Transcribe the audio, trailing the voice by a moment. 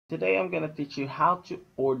Today I'm going to teach you how to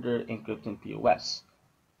order in Krypton POS.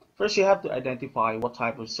 First, you have to identify what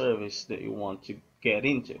type of service that you want to get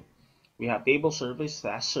into. We have table service,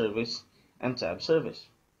 fast service, and tab service.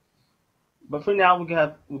 But for now,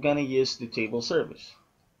 we're going to use the table service.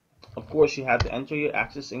 Of course, you have to enter your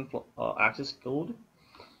access code,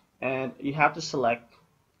 and you have to select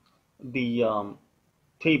the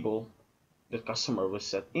table the customer was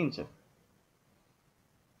set into.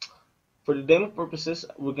 For the demo purposes,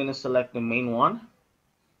 we're going to select the main one,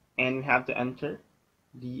 and we have to enter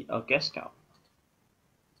the guest count.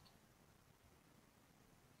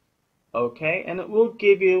 Okay, and it will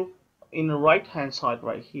give you in the right hand side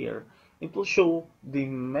right here, it will show the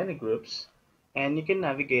menu groups, and you can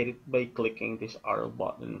navigate it by clicking this arrow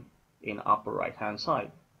button in the upper right hand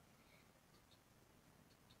side.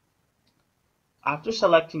 After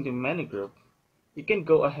selecting the menu group, you can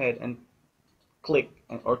go ahead and click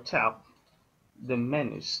or tap the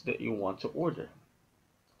menus that you want to order.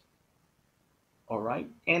 Alright,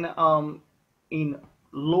 and in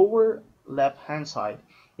lower left hand side,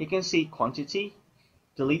 you can see quantity,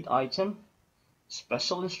 delete item,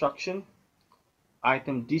 special instruction,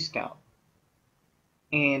 item discount.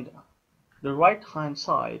 And the right hand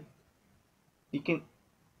side, you can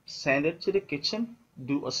send it to the kitchen,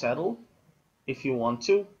 do a settle if you want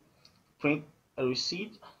to, print a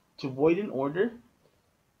receipt, to void an order,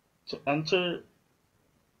 to enter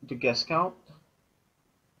the guest count,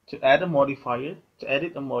 to add a modifier, to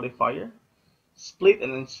edit a modifier, split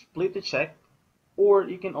and then split the check, or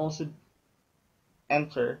you can also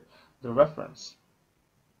enter the reference.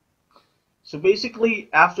 So basically,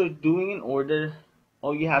 after doing an order,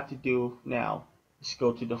 all you have to do now is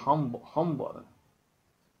go to the home button.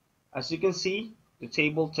 As you can see, the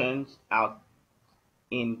table turns out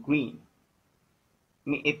in green.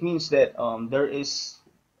 It means that there is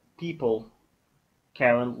people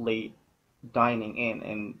currently dining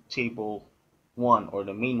in table 1 or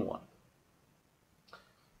the main one.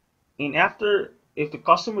 And after, if the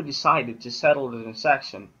customer decided to settle the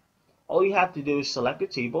transaction, all you have to do is select the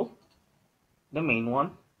table, the main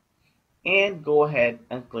one, and go ahead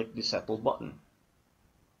and click the settle button.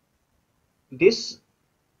 This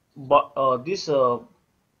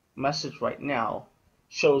message right now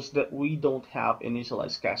shows that we don't have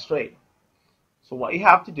initialized cash trade. So what you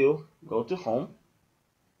have to do, go to home,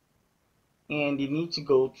 and you need to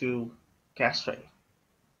go to cash trade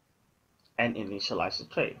and initialize the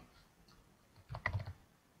trade.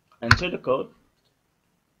 Enter the code,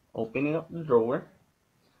 opening up the drawer,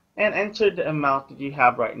 and enter the amount that you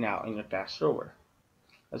have right now in your cash drawer.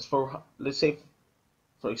 Let's say,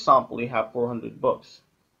 for example, you have 400 books.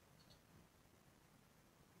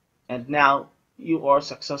 And now you are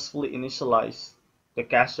successfully initialized the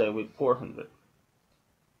cash trade with 400.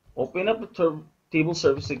 Open up the table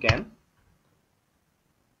service again.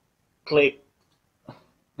 Click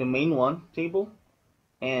the main one table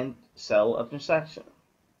and sell a transaction.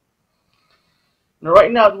 Now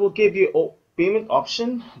right now it will give you a payment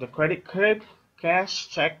option, the credit card, cash,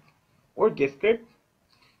 check, or gift card,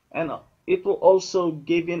 and it will also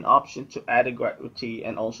give you an option to add a gratuity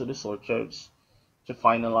and also the surcharge, to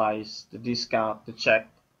finalize the discount, the check,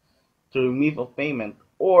 to remove a payment,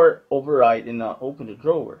 or override and open the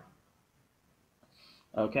drawer.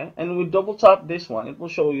 Okay, and we double tap this one, it will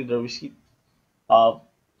show you the receipt of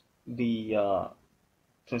the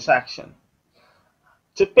transaction.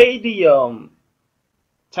 To pay the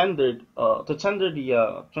tender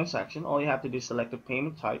the transaction, all you have to do is select the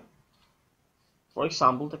payment type, for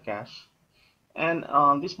example the cash, and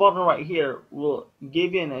this button right here will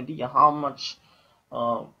give you an idea how much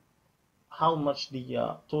the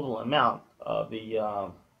total amount of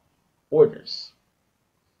the orders.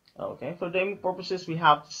 Okay, for demo purposes, we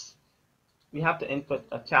have to input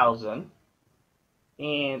 1,000,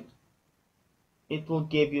 and it will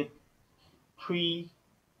give you 3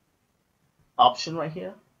 options right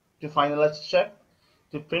here: to finalize the check,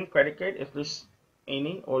 to print credit card if there's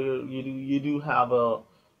any, or you do have a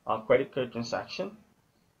credit card transaction,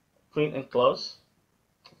 print and close,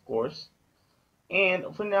 of course.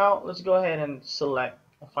 And for now, let's go ahead and select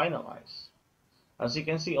finalize. As you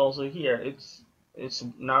can see also here, it's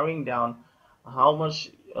narrowing down how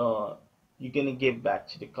much you're gonna give back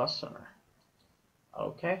to the customer.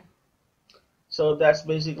 Okay, so that's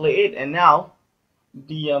basically it. And now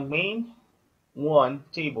the main one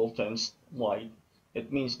table turns white.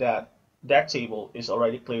 It means that that table is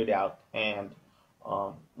already cleared out and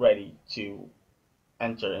ready to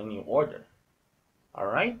enter a new order.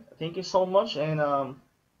 Alright, thank you so much, and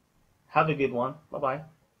have a good one. Bye bye.